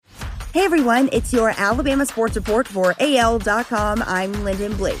Hey everyone, it's your Alabama Sports Report for AL.com. I'm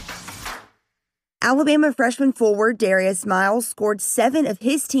Lyndon Blake. Alabama freshman forward Darius Miles scored 7 of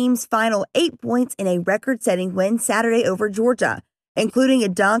his team's final 8 points in a record-setting win Saturday over Georgia, including a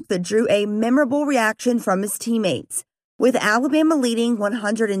dunk that drew a memorable reaction from his teammates. With Alabama leading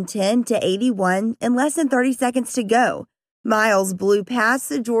 110-81 in less than 30 seconds to go, Miles blew past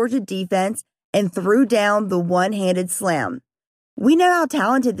the Georgia defense and threw down the one-handed slam. "We know how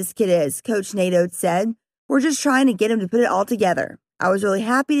talented this kid is," Coach Nate Oates said. "We're just trying to get him to put it all together. I was really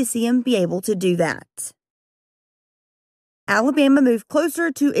happy to see him be able to do that." Alabama moved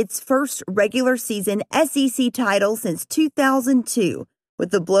closer to its first regular season SEC title since 2002 with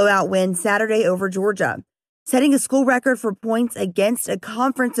the blowout win Saturday over Georgia, setting a school record for points against a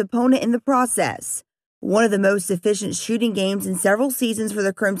conference opponent in the process. One of the most efficient shooting games in several seasons for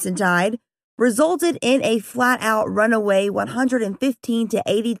the Crimson Tide resulted in a flat-out runaway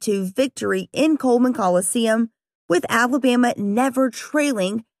 115-82 victory in Coleman Coliseum, with Alabama never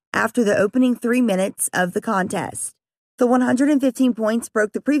trailing after the opening 3 minutes of the contest. The 115 points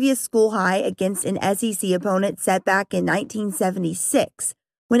broke the previous school high against an SEC opponent set back in 1976,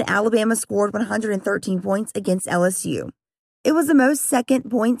 when Alabama scored 113 points against LSU. It was the most second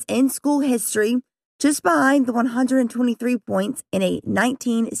points in school history, just behind the 123 points in a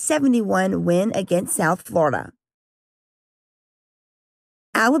 1971 win against South Florida.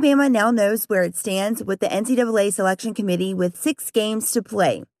 Alabama now knows where it stands with the NCAA Selection Committee with 6 games to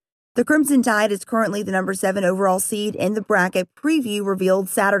play. The Crimson Tide is currently the number 7 overall seed in the bracket preview revealed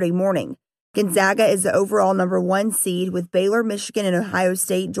Saturday morning. Gonzaga is the overall number 1 seed, with Baylor, Michigan, and Ohio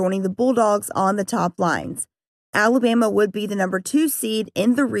State joining the Bulldogs on the top lines. Alabama would be the number 2 seed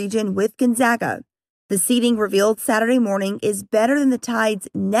in the region with Gonzaga. The seeding revealed Saturday morning is better than the Tide's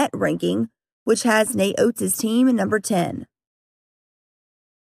net ranking, which has Nate Oates' team at number 10.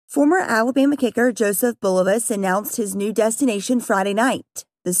 Former Alabama kicker Joseph Bulovas announced his new destination Friday night.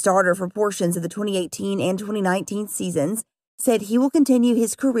 The starter for portions of the 2018 and 2019 seasons said he will continue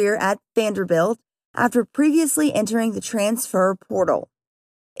his career at Vanderbilt after previously entering the transfer portal.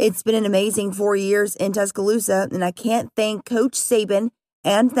 "It's been an amazing 4 years in Tuscaloosa, and I can't thank Coach Saban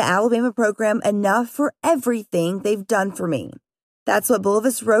and the Alabama program enough for everything they've done for me." That's what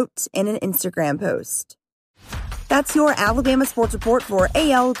Bulovas wrote in an Instagram post. That's your Alabama Sports Report for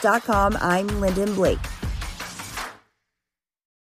AL.com. I'm Lyndon Blake.